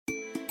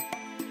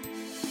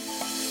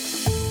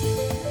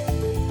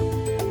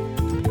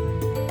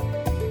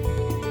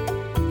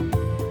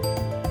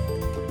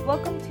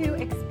Welcome to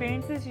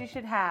Experiences You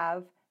Should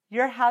Have,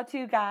 your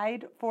how-to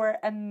guide for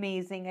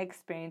amazing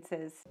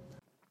experiences.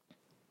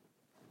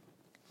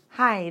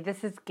 Hi,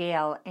 this is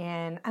Gail,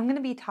 and I'm going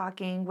to be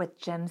talking with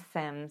Jim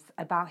Sims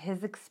about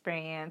his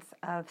experience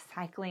of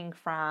cycling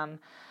from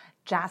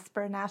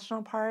Jasper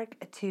National Park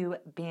to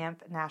Banff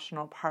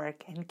National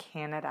Park in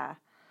Canada.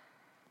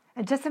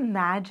 And just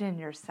imagine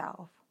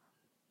yourself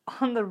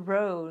on the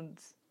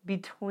roads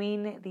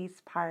between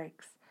these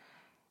parks,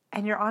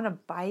 and you're on a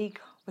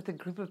bike with a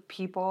group of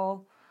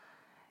people.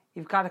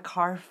 You've got a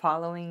car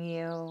following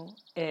you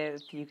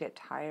if you get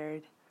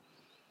tired.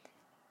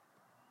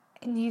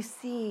 And you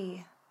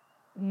see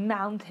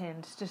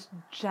mountains just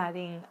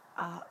jutting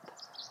up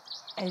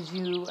as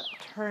you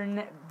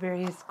turn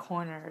various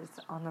corners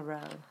on the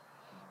road.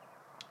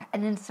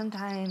 And then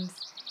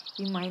sometimes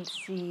you might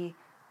see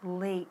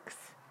lakes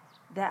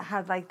that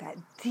have like that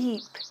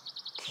deep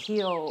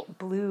teal,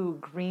 blue,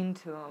 green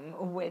to them,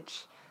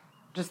 which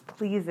just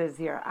pleases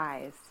your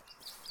eyes.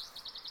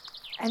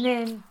 And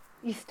then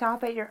you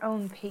stop at your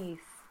own pace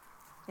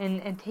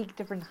and take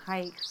different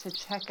hikes to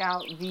check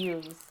out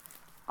views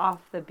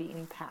off the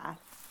beaten path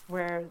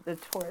where the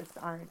tourists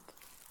aren't.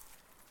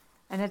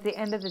 And at the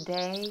end of the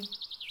day,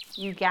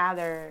 you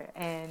gather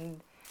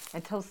and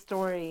tell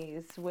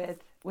stories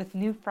with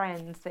new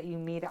friends that you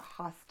meet at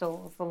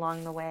hostels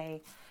along the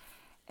way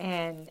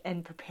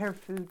and prepare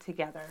food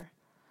together.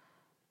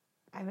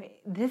 I mean,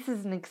 this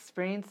is an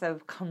experience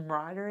of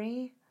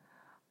camaraderie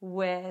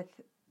with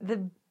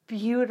the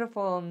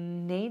beautiful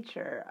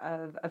nature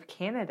of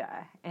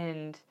Canada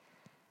and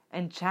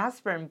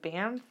Jasper and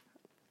Banff.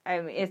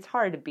 I mean, it's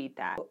hard to beat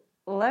that.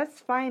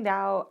 Let's find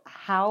out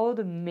how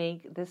to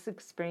make this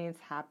experience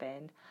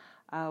happen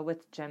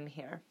with Jim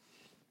here.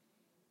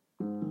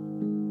 I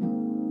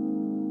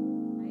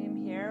am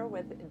here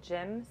with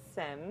Jim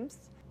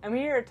Sims, and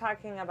we are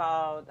talking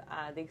about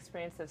the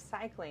experience of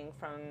cycling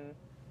from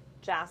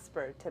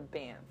Jasper to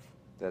Banff.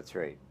 That's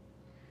right.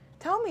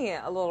 Tell me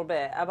a little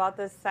bit about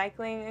this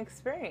cycling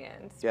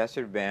experience.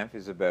 Jasper to Banff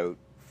is about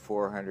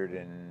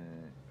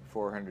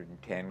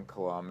 410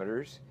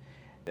 kilometers.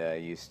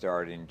 You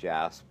start in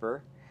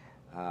Jasper.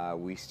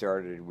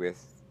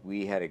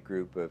 We had a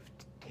group of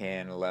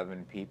 10,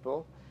 11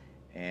 people,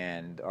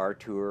 and our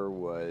tour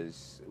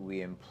was,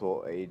 we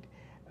employed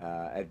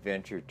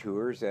Adventure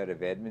Tours out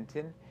of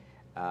Edmonton,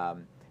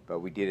 but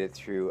we did it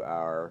through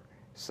our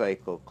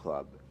cycle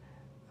club.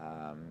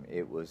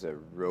 It was a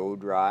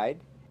road ride.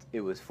 It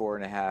was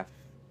 4.5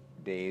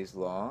 days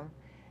long,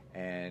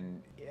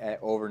 and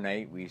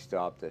overnight we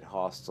stopped at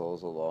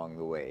hostels along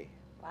the way.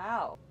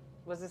 Wow.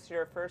 Was this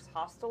your first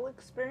hostel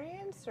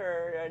experience,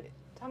 or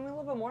tell me a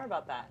little bit more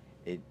about that?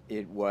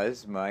 It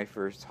was my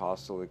first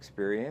hostel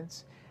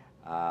experience.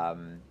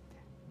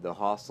 The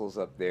hostels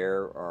up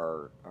there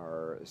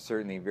are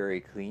certainly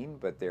very clean,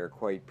 but they're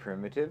quite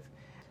primitive,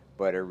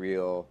 but a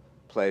real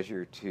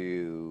pleasure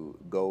to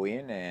go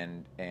in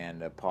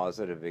and a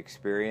positive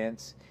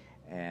experience.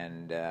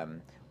 And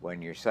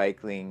when you're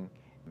cycling,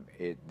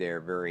 they're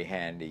very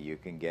handy. You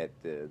can get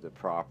the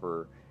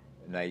proper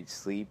night's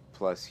sleep,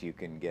 plus you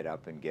can get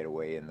up and get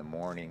away in the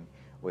morning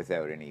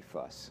without any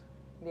fuss.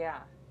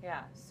 Yeah.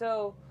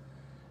 So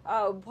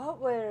what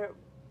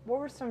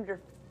were some of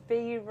your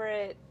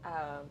favorite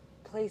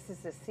places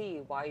to see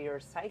while you're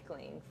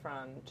cycling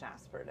from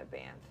Jasper to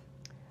Banff?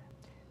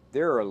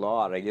 There are a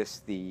lot. I guess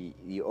the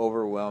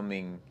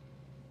overwhelming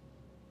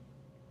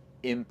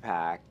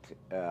impact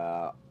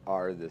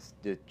are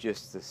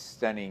just the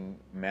stunning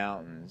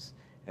mountains.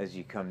 As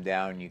you come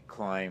down, you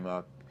climb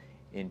up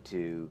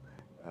into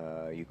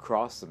you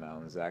cross the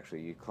mountains,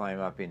 actually. You climb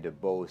up into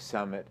Bow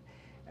Summit,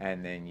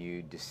 and then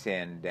you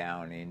descend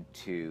down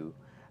into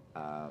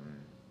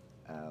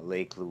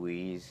Lake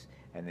Louise,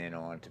 and then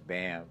on to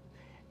Banff.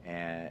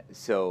 And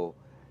so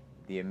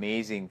the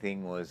amazing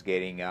thing was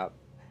getting up.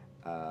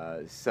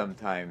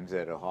 Sometimes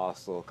at a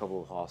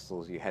couple of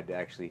hostels, you had to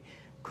actually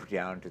go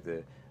down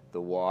to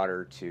the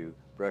water to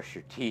brush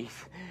your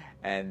teeth,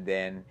 and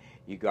then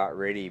you got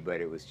ready, but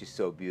it was just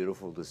so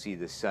beautiful to see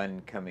the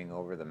sun coming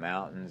over the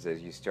mountains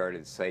as you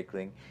started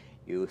cycling.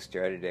 You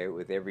started out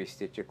with every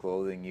stitch of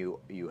clothing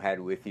you had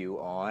with you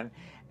on,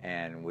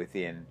 and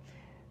within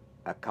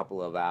a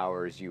couple of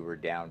hours you were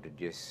down to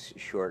just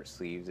short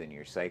sleeves and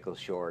your cycle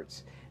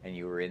shorts, and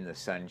you were in the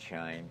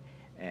sunshine,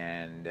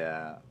 and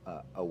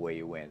away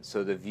you went.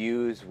 So the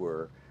views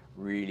were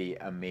really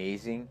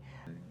amazing.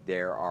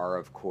 There are,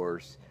 of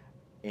course,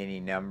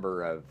 any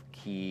number of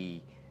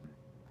key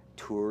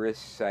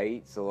tourist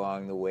sites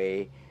along the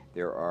way.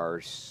 There are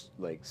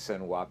like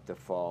Sunwapta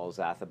Falls,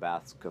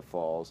 Athabasca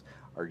Falls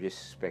are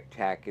just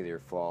spectacular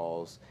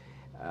falls.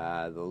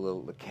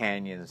 The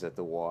canyons that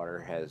the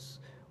water has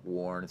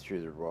worn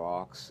through the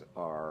rocks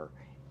are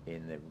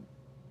in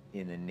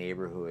the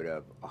neighborhood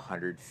of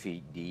 100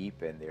 feet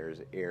deep, and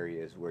there's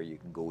areas where you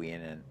can go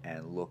in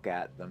and look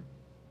at them.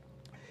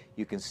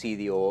 You can see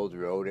the old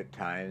road at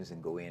times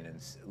and go in and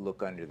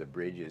look under the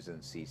bridges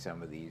and see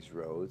some of these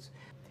roads.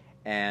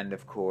 And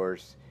of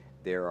course,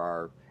 there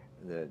are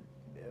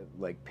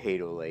like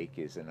Peyto Lake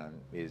is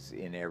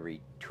in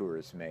every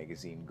tourist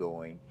magazine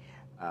going,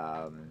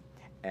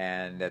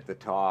 and at the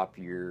top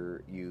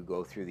you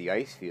go through the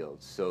ice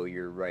fields, so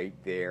you're right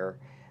there.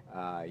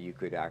 You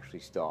could actually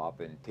stop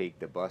and take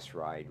the bus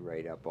ride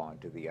right up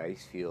onto the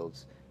ice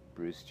fields.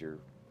 Brewster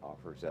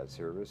offers that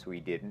service. We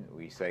didn't.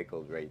 We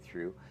cycled right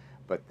through,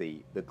 but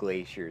the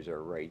glaciers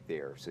are right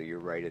there, so you're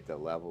right at the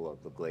level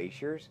of the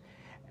glaciers,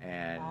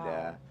 and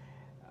Wow.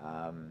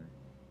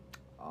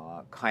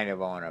 kind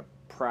of on a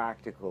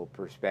practical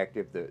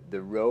perspective,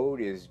 the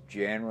road is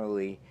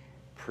generally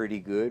pretty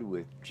good,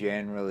 with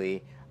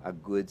generally a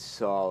good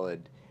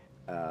solid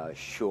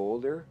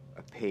shoulder,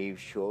 a paved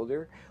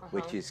shoulder,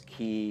 which is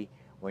key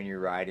when you're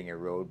riding a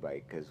road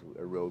bike, because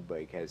a road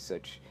bike has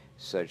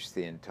such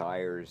thin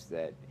tires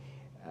that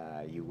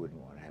you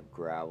wouldn't want to have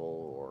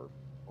gravel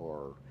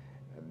or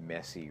a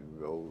messy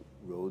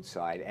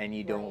roadside, and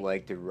you don't Right.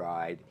 like to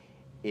ride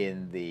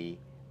in the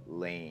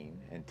lane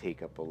and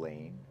take up a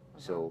lane.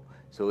 So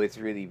it's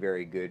really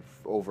very good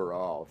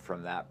overall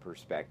from that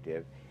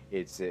perspective.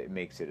 It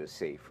makes it a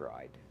safe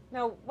ride.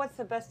 Now, what's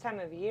the best time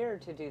of year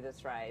to do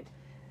this ride?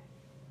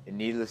 And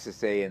needless to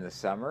say, in the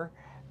summer,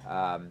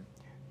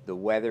 the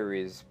weather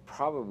is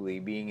probably,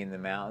 being in the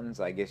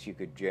mountains, I guess you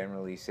could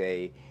generally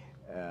say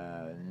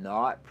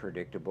not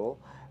predictable,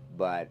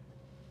 but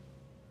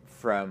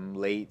from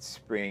late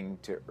spring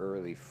to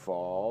early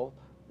fall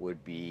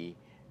would be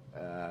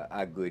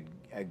a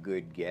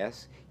good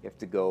guess. You have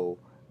to go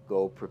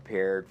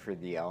prepared for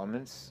the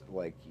elements,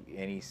 like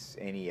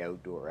any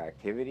outdoor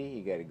activity.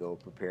 You got to go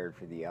prepared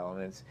for the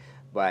elements,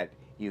 but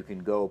you can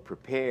go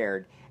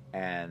prepared,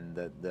 and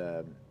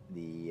the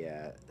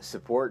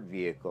support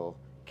vehicle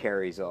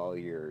carries all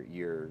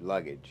your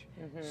luggage.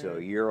 So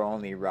you're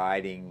only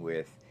riding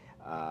with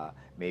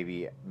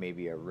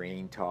maybe a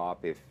rain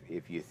top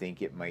if you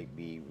think it might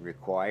be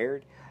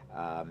required,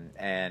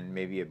 and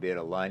maybe a bit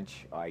of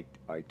lunch. I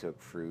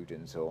took fruit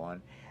and so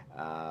on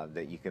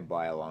that you can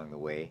buy along the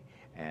way,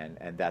 and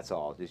that's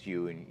all. Just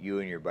you and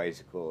your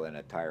bicycle and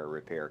a tire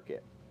repair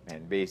kit.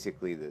 And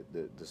basically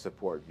the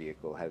support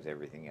vehicle has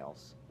everything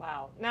else.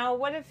 Wow. Now,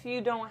 what if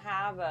you don't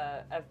have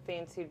a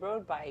fancy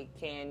road bike?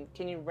 Can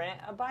you rent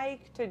a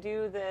bike to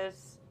do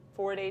this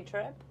 4-day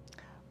trip?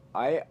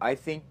 I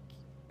think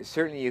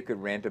certainly you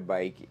could rent a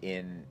bike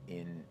in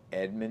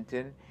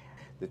Edmonton.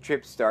 The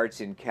trip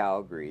starts in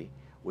Calgary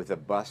with a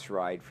bus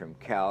ride from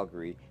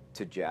Calgary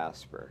to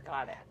Jasper.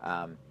 Got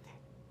it.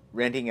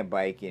 Renting a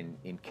bike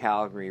in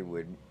Calgary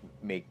would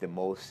make the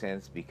most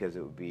sense because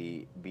it would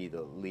be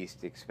the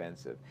least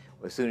expensive.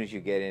 As soon as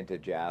you get into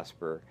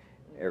Jasper,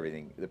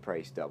 the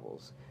price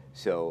doubles.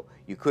 So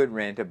you could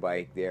rent a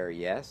bike there,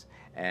 yes,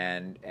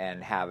 and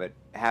have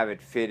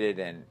it fitted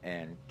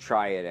and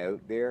try it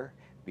out there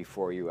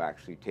before you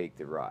actually take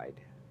the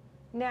ride.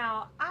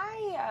 Now,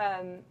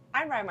 I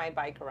ride my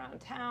bike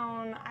around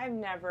town. I've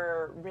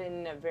never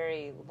ridden a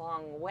very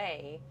long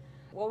way.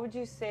 What would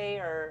you say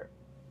are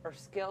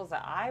skills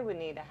that I would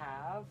need to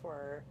have,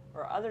 or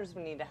others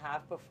would need to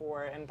have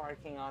before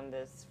embarking on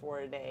this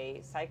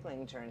 4-day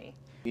cycling journey?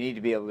 You need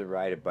to be able to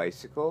ride a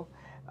bicycle.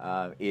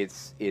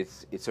 It's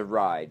a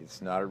ride.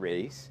 It's not a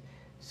race.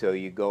 So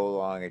you go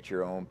along at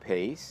your own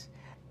pace.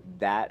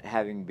 That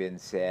having been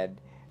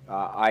said,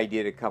 I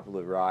did a couple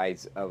of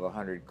rides of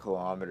 100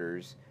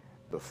 kilometers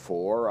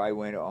before I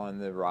went on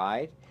the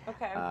ride.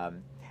 Okay.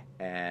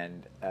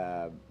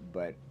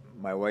 But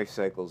my wife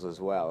cycles as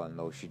well, and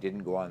though she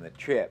didn't go on the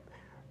trip,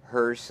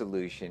 her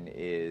solution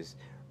is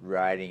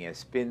riding a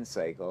spin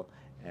cycle,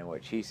 and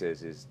what she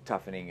says is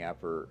toughening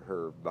up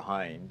her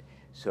behind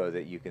so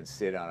that you can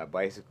sit on a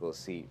bicycle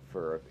seat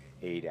for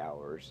 8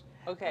 hours.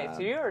 Okay, so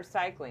you're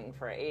cycling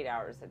for 8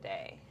 hours a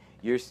day.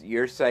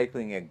 You're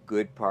cycling a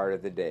good part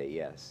of the day,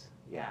 yes.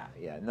 Yeah.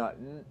 Not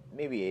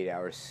maybe 8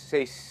 hours.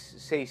 Say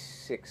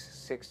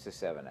 6 to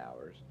 7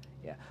 hours.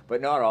 Yeah,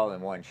 but not all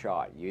in one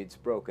shot. It's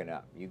broken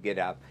up. You get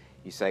up,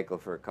 you cycle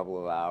for a couple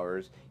of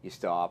hours, you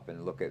stop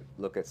and look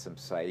at some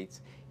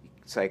sights, you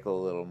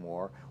cycle a little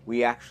more.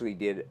 We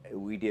did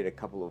a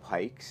couple of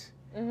hikes.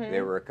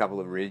 There were a couple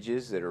of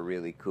ridges that are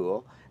really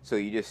cool. So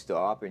you just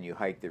stop and you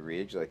hike the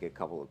ridge like a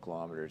couple of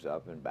kilometers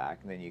up and back,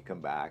 and then you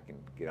come back and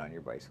get on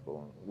your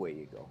bicycle and away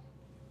you go.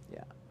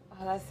 Yeah.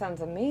 Oh, that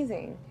sounds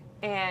amazing.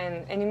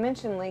 And you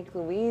mentioned Lake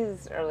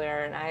Louise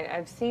earlier, and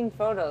I've seen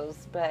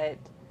photos, but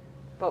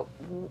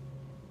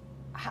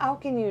how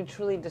can you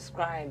truly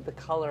describe the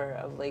color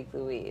of Lake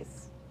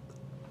Louise?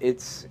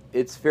 It's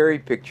very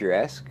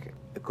picturesque.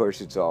 Of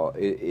course, it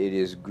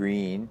is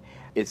green.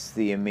 It's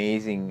the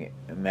amazing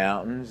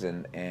mountains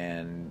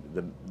and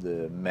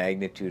the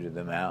magnitude of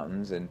the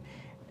mountains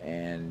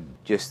and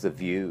just the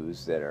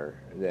views that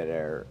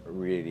are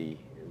really,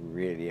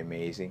 really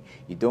amazing.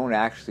 You don't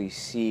actually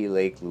see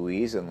Lake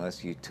Louise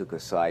unless you took a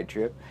side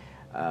trip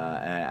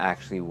and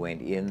actually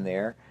went in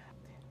there.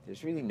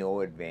 There's really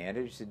no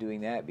advantage to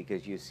doing that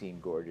because you've seen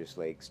gorgeous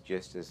lakes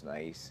just as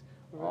nice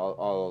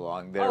all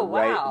along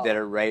that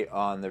are right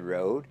on the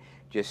road.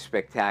 Just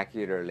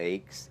spectacular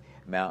lakes,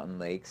 mountain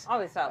lakes. I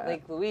always thought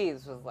Lake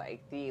Louise was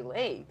like the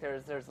lake.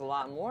 There's a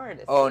lot more to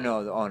see. Oh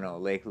no!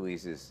 Lake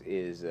Louise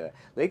is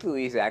Lake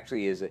Louise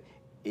actually is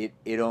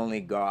it only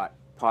got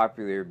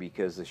popular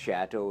because the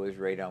chateau is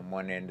right on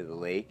one end of the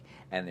lake,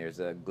 and there's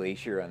a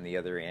glacier on the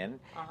other end,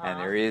 and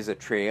there is a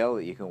trail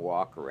that you can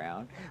walk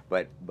around,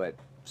 but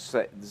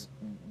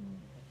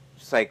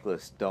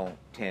cyclists don't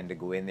tend to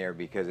go in there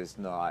because it's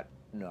not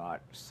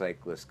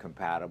cyclist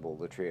compatible.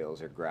 The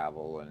trails are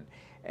gravel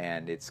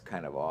and it's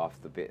kind of off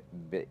the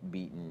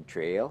beaten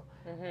trail.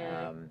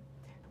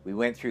 We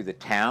went through the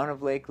town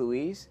of Lake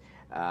Louise.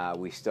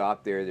 We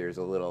stopped there. There's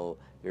a little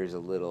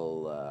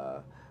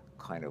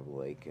kind of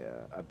like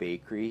a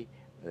bakery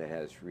that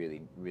has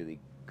really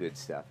good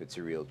stuff. It's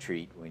a real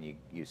treat when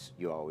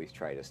you always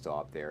try to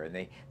stop there. And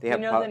they have.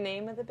 You know the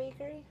name of the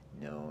bakery?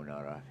 No,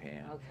 not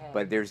offhand. Okay.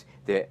 But there's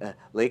the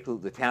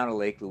town of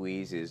Lake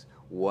Louise is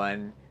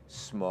one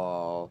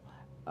small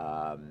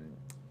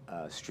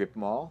strip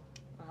mall.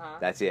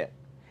 That's it.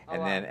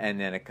 And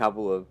then a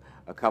couple of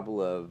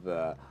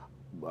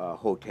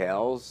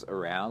hotels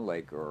around,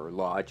 or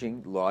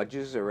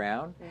lodges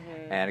around,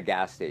 and a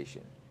gas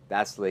station.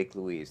 That's Lake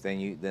Louise.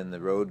 Then the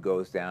road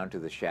goes down to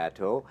the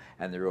chateau,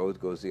 and the road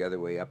goes the other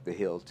way up the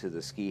hill to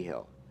the ski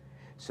hill.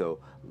 So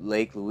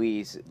Lake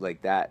Louise,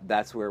 like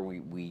that's where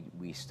we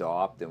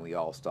stopped, and we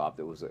all stopped.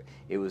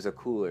 It was a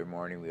cooler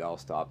morning. We all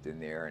stopped in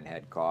there and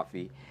had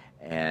coffee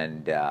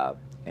and a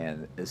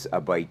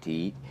bite to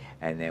eat,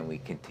 and then we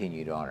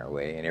continued on our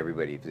way. And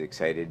everybody was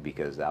excited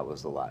because that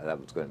was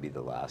going to be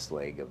the last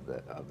leg of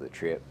the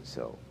trip.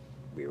 So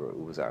it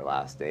was our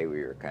last day.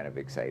 We were kind of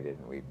excited,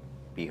 and we'd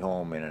be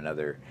home in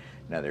another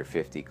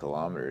 50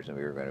 kilometers, and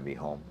we were going to be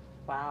home.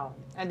 Wow!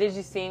 And did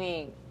you see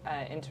any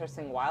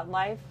interesting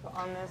wildlife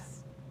on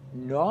this?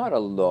 Not a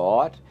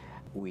lot.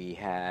 We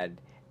had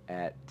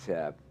at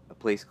a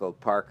place called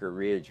Parker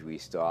Ridge, we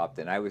stopped,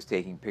 and I was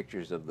taking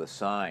pictures of the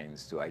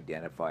signs to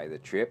identify the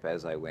trip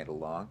as I went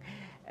along.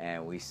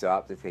 And we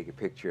stopped to take a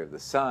picture of the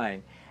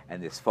sign,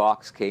 and this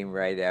fox came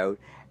right out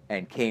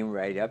and came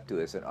right up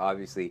to us. And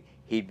obviously,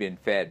 he'd been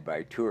fed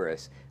by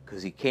tourists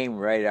because he came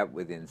right up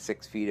within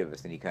 6 feet of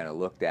us, and he kind of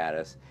looked at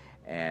us.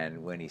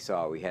 And when he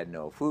saw we had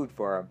no food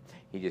for him,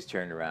 he just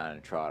turned around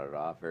and trotted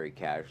off very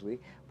casually.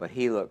 But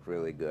he looked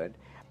really good.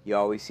 You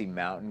always see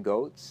mountain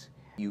goats.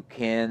 You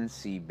can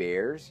see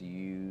bears.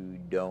 You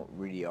don't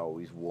really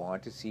always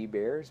want to see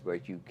bears,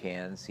 but you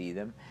can see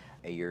them.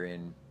 You're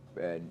in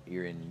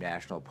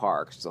national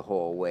parks the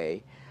whole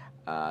way,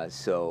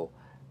 so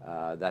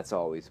that's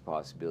always a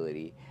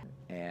possibility.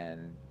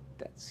 And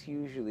that's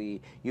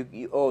usually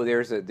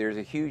there's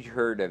a huge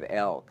herd of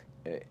elk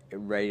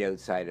right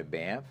outside of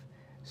Banff.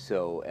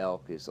 So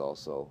elk is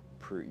also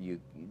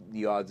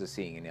the odds of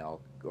seeing an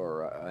elk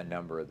or a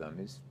number of them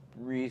is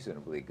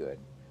reasonably good.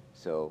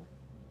 So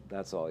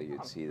that's all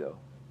you'd see, though.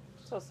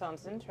 So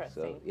sounds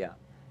interesting. So yeah.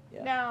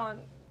 Now,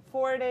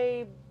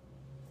 4-day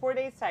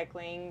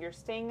cycling. You're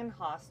staying in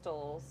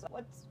hostels.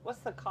 What's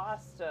the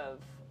cost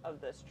of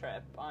this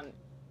trip on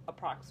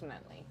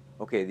approximately?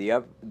 Okay, the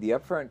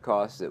upfront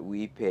cost that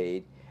we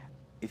paid,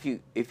 if you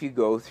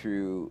go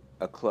through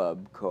a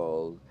club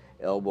called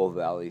Elbow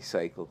Valley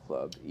Cycle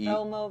Club.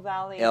 Elmo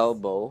Valley.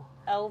 Elbow.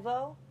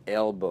 Elbow.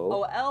 Elbow.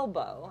 Oh,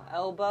 Elbow.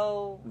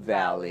 Elbow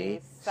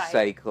Valley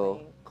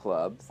Cycle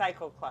Club.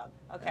 Cycle Club.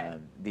 Okay.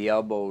 The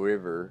Elbow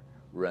River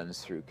runs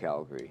through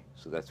Calgary,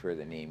 so that's where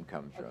the name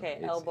comes from. Okay,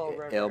 It's Elbow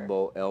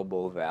River.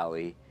 Elbow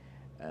Valley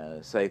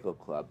Cycle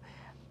Club.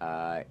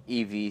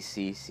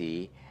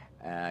 EVCC.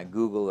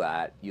 Google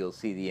that. You'll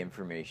see the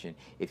information.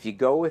 If you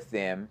go with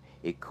them,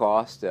 it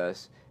cost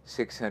us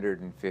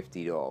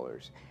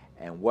 $650.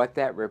 And what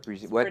that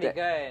represents, pretty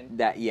good.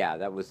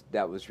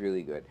 That was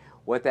really good.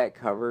 What that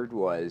covered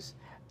was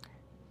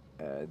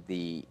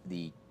the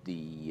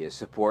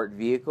support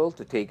vehicle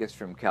to take us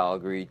from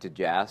Calgary to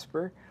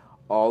Jasper,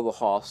 all the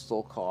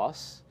hostel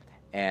costs,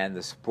 and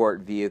the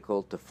support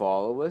vehicle to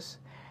follow us,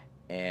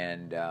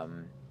 and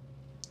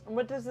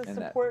what does the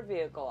support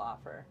vehicle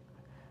offer?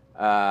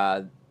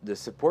 The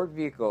support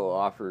vehicle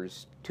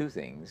offers two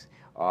things.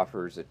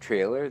 Offers a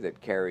trailer that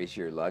carries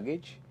your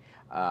luggage.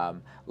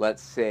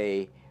 Let's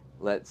say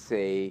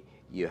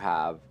you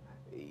have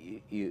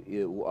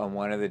you on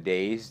one of the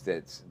days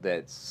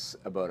that's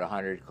about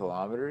 100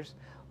 kilometers.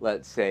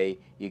 Let's say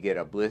you get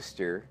a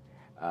blister,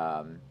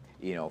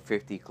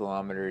 50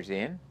 kilometers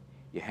in.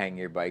 You hang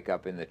your bike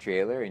up in the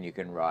trailer and you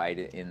can ride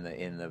in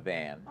the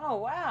van. Oh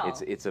wow!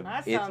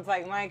 That sounds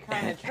like my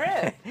kind of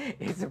trip.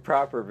 It's a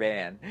proper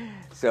van.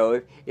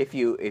 So if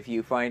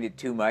you find it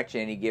too much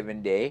any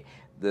given day,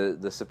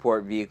 the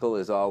support vehicle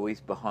is always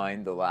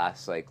behind the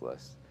last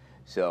cyclist.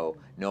 So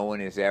no one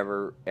is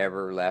ever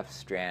left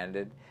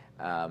stranded,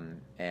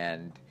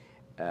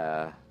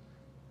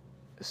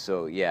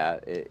 so yeah,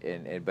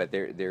 but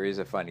there is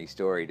a funny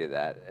story to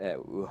that.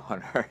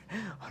 On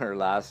our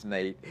last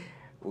night,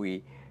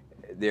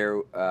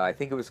 I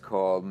think it was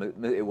called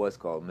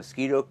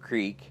Mosquito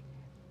Creek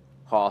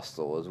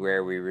Hostel is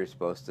where we were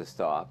supposed to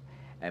stop,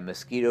 and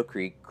Mosquito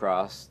Creek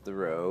crossed the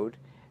road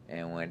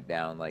and went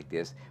down like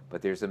this.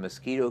 But there's a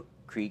Mosquito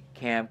Creek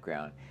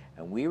Campground,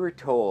 and we were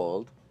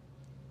told,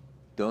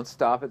 don't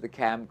stop at the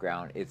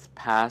campground, it's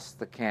past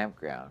the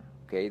campground.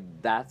 Okay,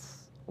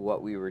 that's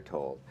what we were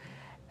told.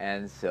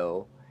 And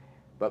so,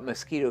 but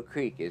Mosquito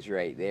Creek is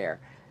right there.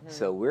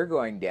 So we're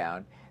going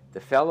down. The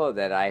fellow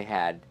that I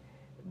had,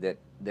 that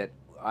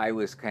I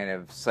was kind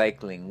of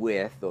cycling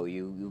with, though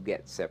you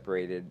get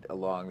separated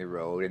along the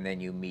road and then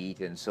you meet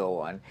and so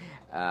on.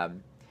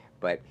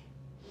 But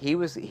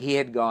he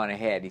had gone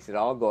ahead. He said,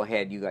 I'll go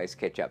ahead, you guys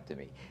catch up to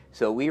me.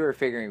 So we were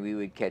figuring we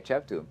would catch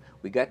up to him.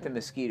 We got to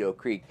Mosquito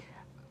Creek.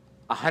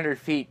 100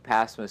 feet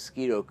past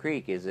Mosquito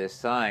Creek is a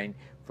sign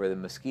for the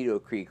Mosquito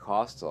Creek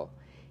Hostel.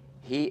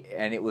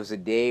 And it was a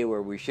day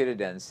where we should have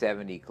done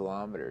 70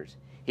 kilometers.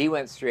 He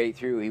went straight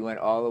through. He went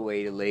all the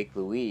way to Lake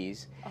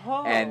Louise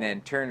and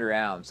then turned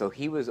around. So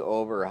he was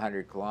over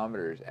 100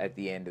 kilometers at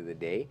the end of the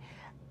day.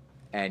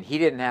 And he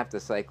didn't have to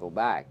cycle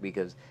back,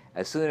 because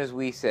as soon as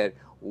we said,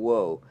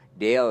 whoa,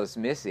 Dale is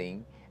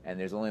missing, and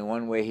there's only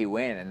one way he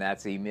went, and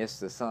that's he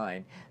missed the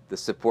sign, the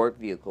support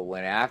vehicle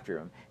went after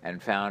him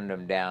and found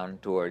him down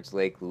towards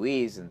Lake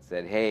Louise and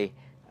said, hey,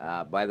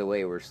 by the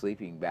way, we're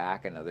sleeping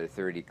back another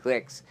 30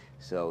 clicks.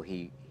 So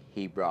he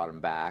brought him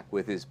back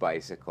with his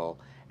bicycle,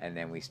 and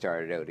then we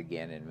started out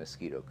again in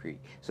Mosquito Creek.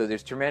 So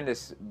there's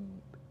tremendous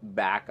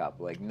backup,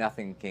 like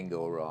nothing can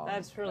go wrong.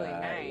 That's really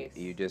nice.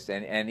 You just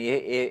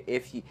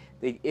if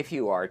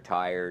you are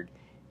tired,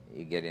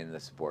 you get in the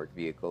support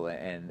vehicle,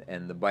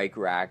 and the bike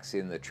racks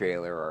in the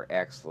trailer are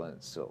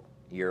excellent, so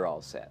you're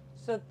all set.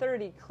 So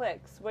 30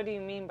 clicks. What do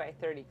you mean by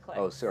 30 clicks?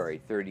 Oh, sorry,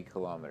 30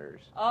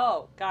 kilometers.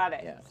 Oh, got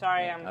it. Yeah.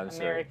 Sorry, Yeah, I'm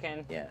Sorry.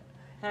 American. Yeah.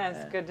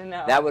 That's good to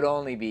know. That would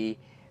only be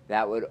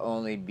about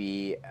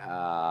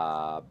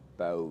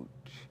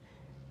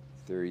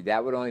 30.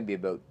 That would only be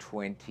about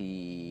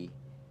 20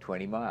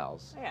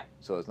 miles. Yeah.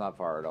 So it's not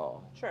far at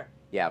all. Sure.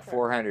 Yeah,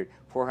 Sure.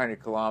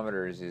 400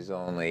 kilometers is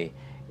only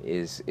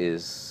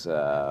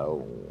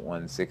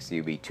 160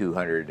 would be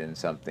 200 and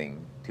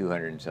something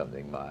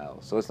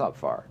miles. So it's not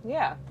far.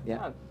 Yeah.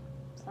 Yeah. Oh,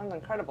 sounds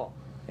incredible.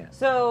 Yeah.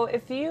 So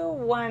if you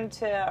want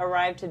to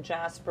arrive to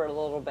Jasper a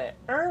little bit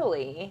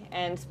early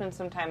and spend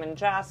some time in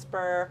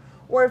Jasper,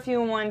 or if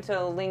you want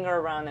to linger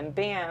around in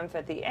Banff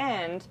at the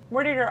end,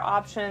 what are your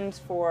options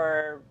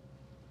for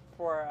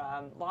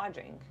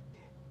lodging?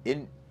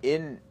 In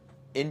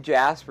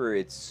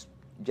Jasper,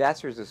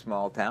 Jasper's a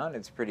small town.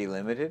 It's pretty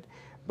limited,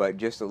 but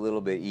just a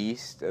little bit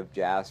east of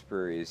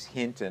Jasper is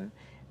Hinton,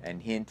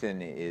 and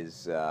Hinton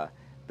is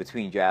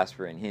between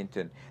Jasper and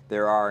Hinton.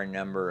 There are a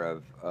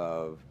number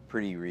of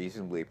pretty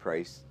reasonably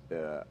priced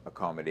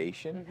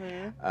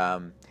accommodation,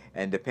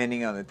 and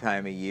depending on the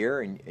time of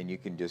year, and you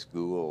can just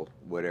Google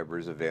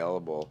whatever's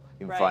available.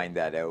 You can find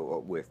that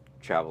out with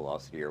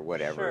Travelocity or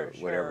whatever,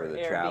 Sure, whatever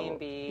the travel.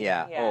 Airbnb.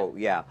 Yeah. Oh,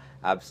 yeah.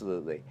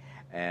 Absolutely.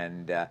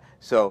 And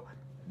so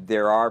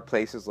there are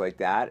places like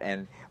that,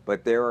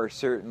 but there are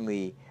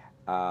certainly,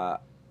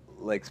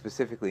 like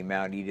specifically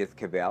Mount Edith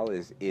Cavell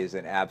is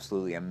an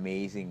absolutely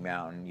amazing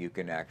mountain. You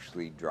can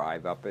actually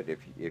drive up it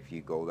if you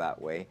go that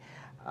way.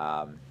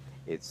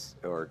 It's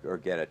or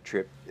get a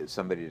trip,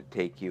 somebody to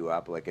take you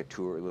up, like a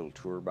little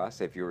tour bus.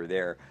 If you were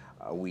there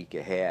a week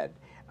ahead,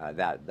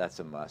 that's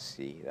a must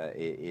see.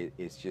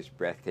 It's just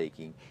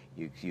breathtaking.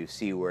 You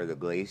see where the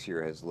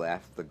glacier has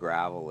left the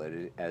gravel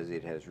as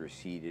it has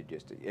receded,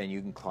 and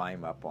you can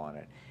climb up on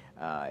it.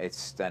 It's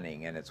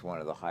stunning, and it's one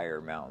of the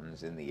higher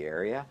mountains in the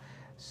area.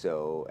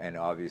 So, and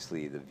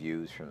obviously the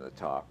views from the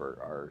top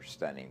are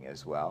stunning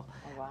as well.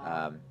 Oh,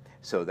 wow.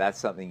 So that's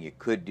something you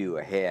could do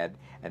ahead.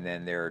 And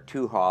then there are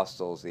 2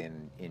 hostels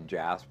in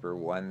Jasper.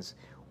 One's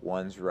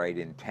right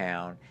in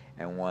town,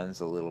 and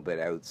one's a little bit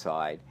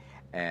outside.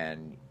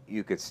 And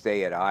you could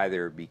stay at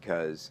either,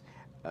 because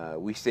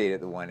we stayed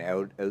at the one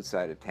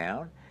outside of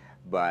town,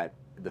 but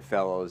the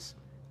fellows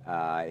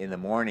in the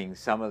morning,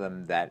 some of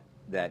them that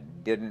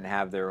didn't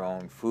have their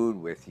own food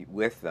with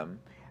them,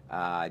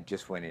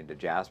 just went into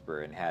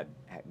Jasper and had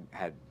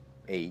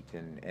ate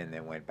and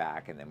then went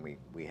back, and then we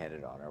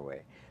headed on our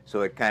way.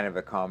 So it kind of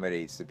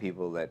accommodates the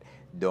people that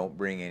don't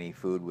bring any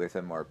food with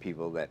them, or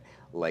people that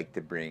like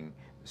to bring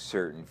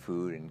certain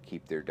food and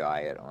keep their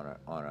diet on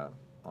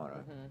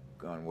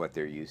what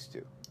they're used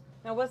to.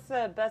 Now, what's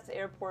the best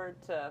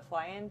airport to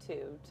fly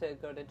into to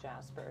go to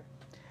Jasper?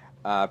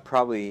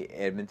 Probably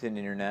Edmonton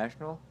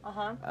International.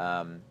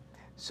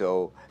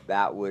 So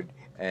that would,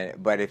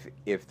 but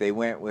if they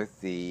went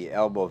with the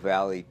Elbow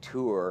Valley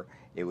tour,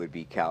 it would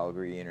be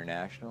Calgary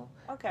International.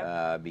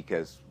 Okay.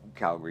 Because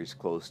Calgary's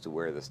close to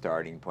where the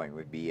starting point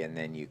would be, and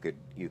then you could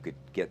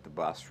get the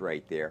bus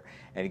right there,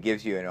 and it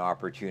gives you an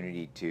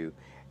opportunity to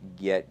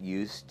get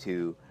used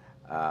to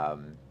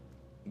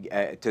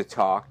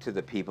talk to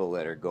the people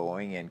that are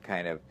going, and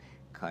kind of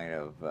Sort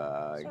of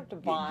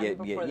bond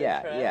before the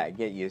trip.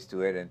 get used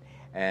to it,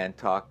 and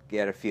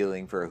get a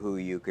feeling for who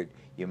you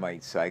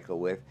might cycle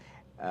with.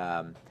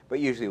 But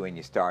usually when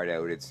you start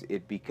out,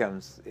 it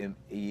becomes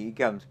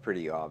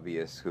pretty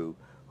obvious who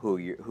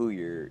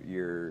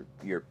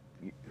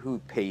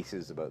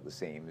paces about the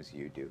same as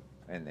you do,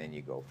 and then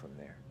you go from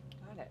there.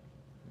 Got it.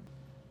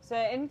 So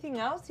anything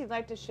else you'd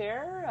like to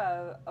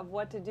share of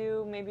what to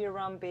do maybe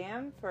around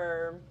Banff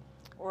or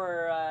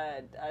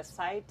a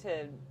site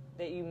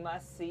that you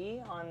must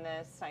see on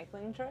this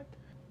cycling trip?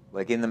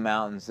 Like in the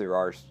mountains,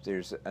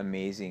 there's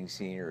amazing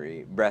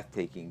scenery,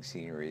 breathtaking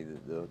scenery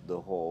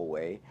the whole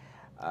way.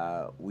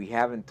 We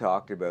haven't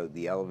talked about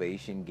the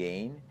elevation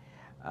gain,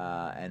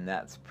 and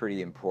that's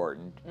pretty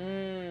important.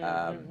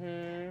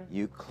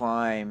 You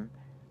climb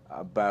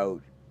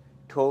about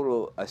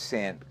total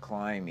ascent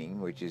climbing,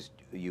 which is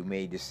you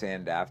may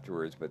descend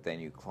afterwards, but then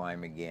you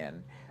climb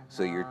again.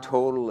 So your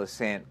total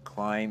ascent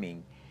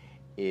climbing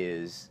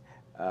is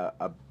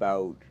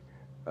about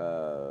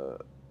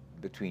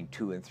between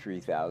 2,000 and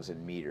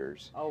 3,000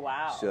 meters. Oh,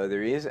 wow. So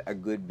there is a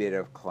good bit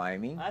of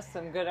climbing. That's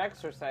some good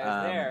exercise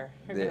there.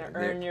 You're going to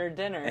earn your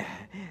dinner.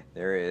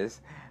 There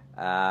is.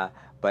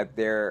 But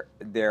there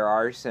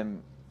are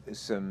some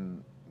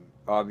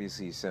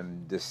obviously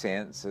some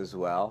descents as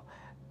well.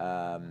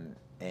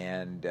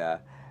 And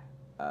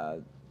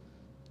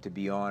to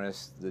be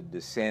honest, the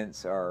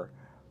descents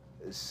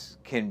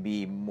can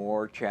be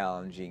more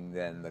challenging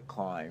than the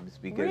climbs,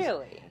 because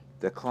really?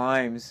 The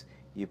climbs,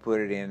 you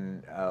put it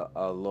in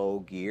a low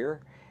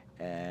gear,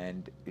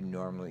 and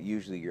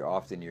usually you're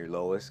often your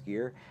lowest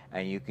gear,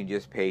 and you can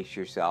just pace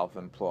yourself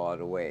and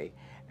plod away.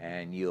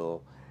 And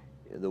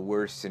the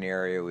worst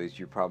scenario is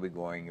you're probably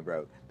going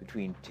about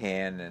between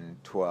 10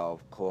 and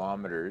 12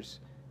 kilometers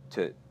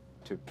to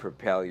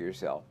propel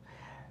yourself.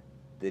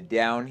 The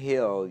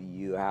downhill,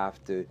 you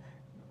have to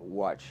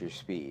watch your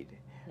speed.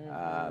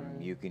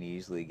 You can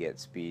easily get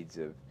speeds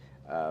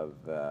of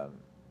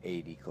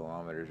 80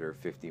 kilometers or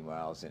 50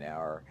 miles an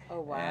hour.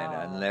 Oh, wow.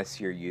 And unless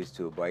you're used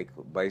to a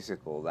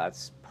bicycle,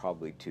 that's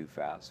probably too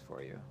fast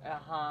for you.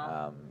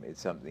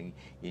 It's something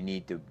you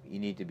need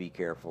to be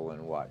careful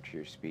and watch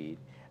your speed.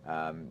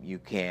 You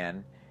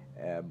can,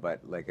 but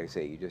like I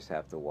say, you just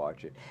have to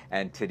watch it.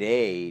 And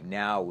today,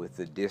 now with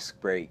the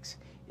disc brakes,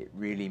 it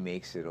really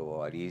makes it a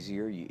lot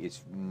easier.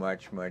 It's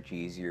much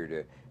easier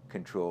to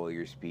control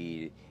your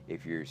speed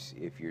if you're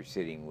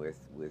sitting with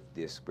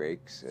disc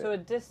brakes. So a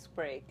disc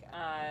brake,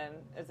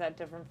 is that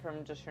different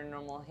from just your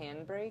normal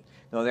hand brake?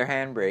 No, they're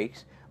hand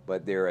brakes,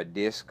 but they're a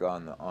disc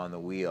on the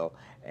wheel,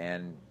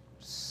 and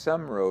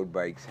some road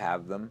bikes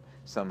have them.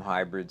 Some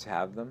hybrids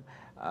have them.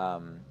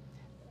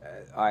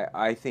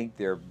 I think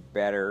they're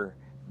better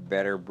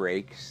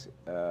brakes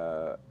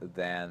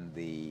than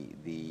the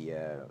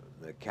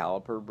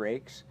caliper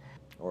brakes,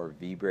 or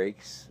V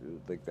brakes.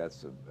 Like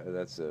that's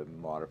a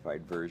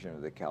modified version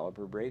of the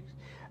caliper brakes.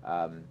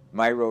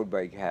 My road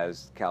bike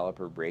has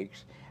caliper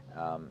brakes,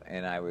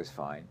 and I was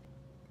fine.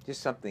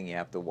 Just something you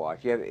have to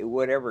watch. You have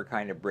whatever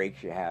kind of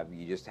brakes you have,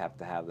 you just have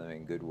to have them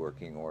in good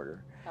working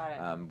order. Got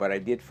it. But I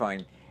did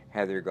find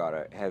Heather got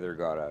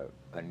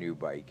a new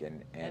bike,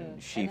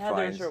 and she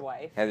finds Heather's your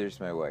wife. Heather's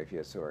my wife.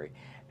 Yeah, sorry.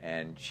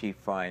 And she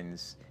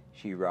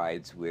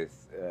rides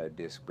with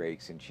disc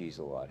brakes, and she's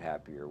a lot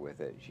happier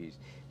with it.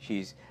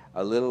 She's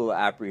a little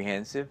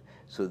apprehensive,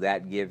 so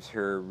that gives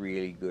her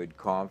really good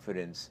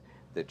confidence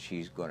that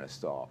she's going to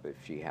stop if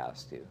she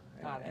has to.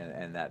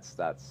 And that's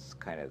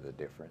kind of the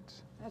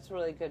difference. That's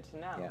really good to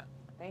know. Yeah.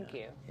 Thank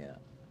you. Yeah.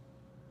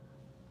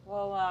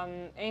 Well,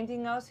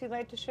 anything else you'd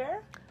like to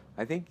share?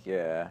 I think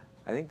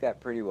that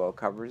pretty well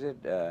covers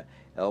it.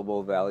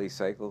 Elbow Valley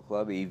Cycle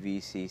Club,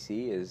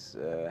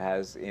 EVCC,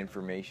 has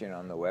information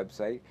on the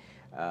website.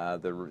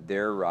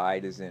 Their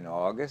ride is in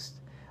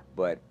August,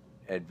 but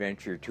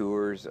Adventure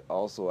Tours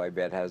also, I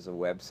bet, has a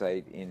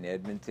website in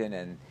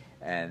Edmonton,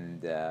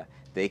 and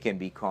they can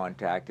be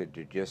contacted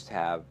to just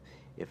have,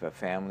 if a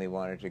family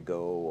wanted to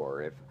go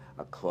or if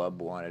a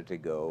club wanted to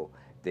go,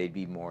 they'd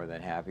be more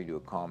than happy to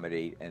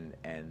accommodate,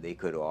 and they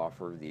could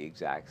offer the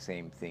exact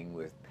same thing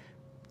with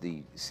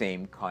the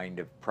same kind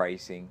of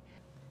pricing,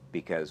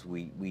 because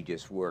we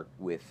just work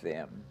with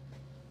them.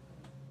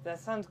 That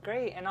sounds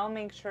great, and I'll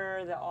make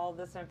sure that all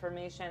this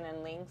information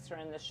and links are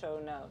in the show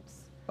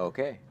notes.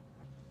 Okay.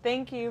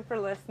 Thank you for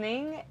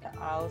listening.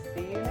 I'll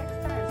see you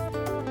next time.